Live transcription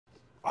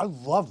I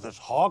love this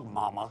hog,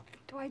 Mama.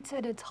 Dwight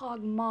said it's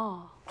hog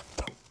maw.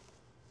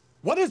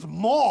 What is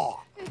maw?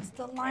 It's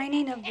the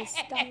lining of the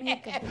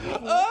stomach of the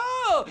pig.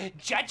 Oh,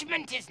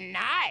 judgment is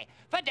nigh,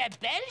 for the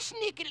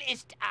Belsnickel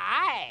is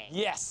I.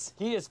 Yes,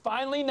 he is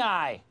finally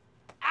nigh.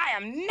 I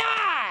am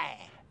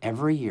nigh.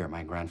 Every year,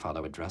 my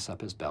grandfather would dress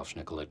up as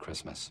Belsnickel at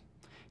Christmas.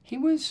 He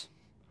was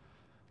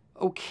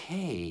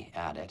okay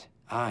at it.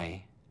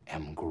 I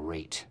am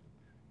great.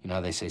 You know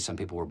how they say some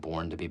people were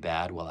born to be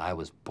bad? Well, I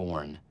was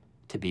born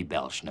to be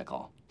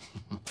Belsnickel.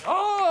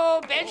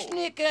 Oh,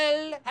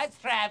 Belsnickel has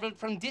traveled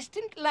from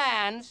distant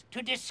lands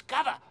to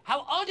discover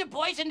how all the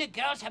boys and the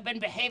girls have been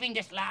behaving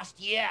this last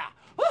year.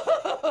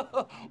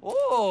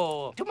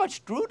 Oh, too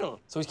much strudel.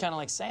 So he's kind of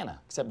like Santa,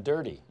 except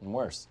dirty and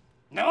worse.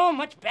 No,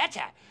 much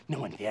better. No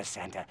one fears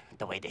Santa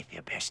the way they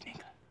fear Belsnickel.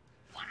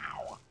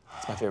 Wow.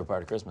 That's my favorite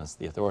part of Christmas,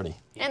 the authority.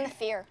 And the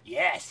fear.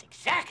 Yes,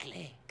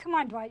 exactly. Come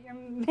on, Dwight, you're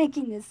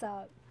making this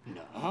up.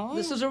 No.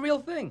 This is a real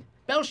thing.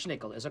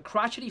 Belsnickel is a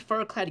crotchety,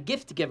 fur-clad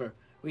gift giver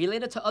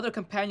related to other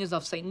companions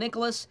of St.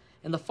 Nicholas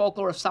in the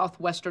folklore of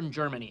southwestern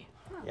Germany.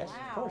 Yes,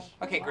 of course.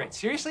 Okay, great.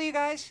 Seriously, you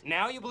guys?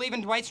 Now you believe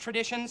in Dwight's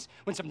traditions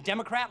when some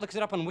Democrat looks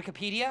it up on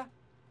Wikipedia?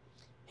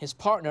 His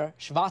partner,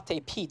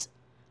 Shrute Pete,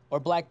 or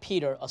Black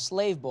Peter, a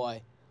slave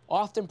boy,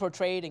 often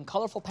portrayed in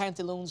colorful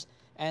pantaloons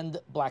and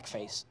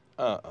blackface.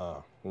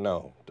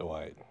 No,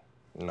 Dwight.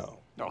 No.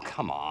 Oh,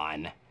 come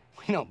on.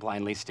 We don't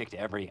blindly stick to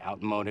every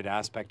outmoded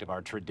aspect of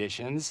our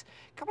traditions.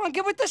 Come on,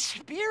 get with the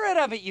spirit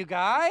of it, you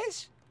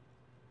guys.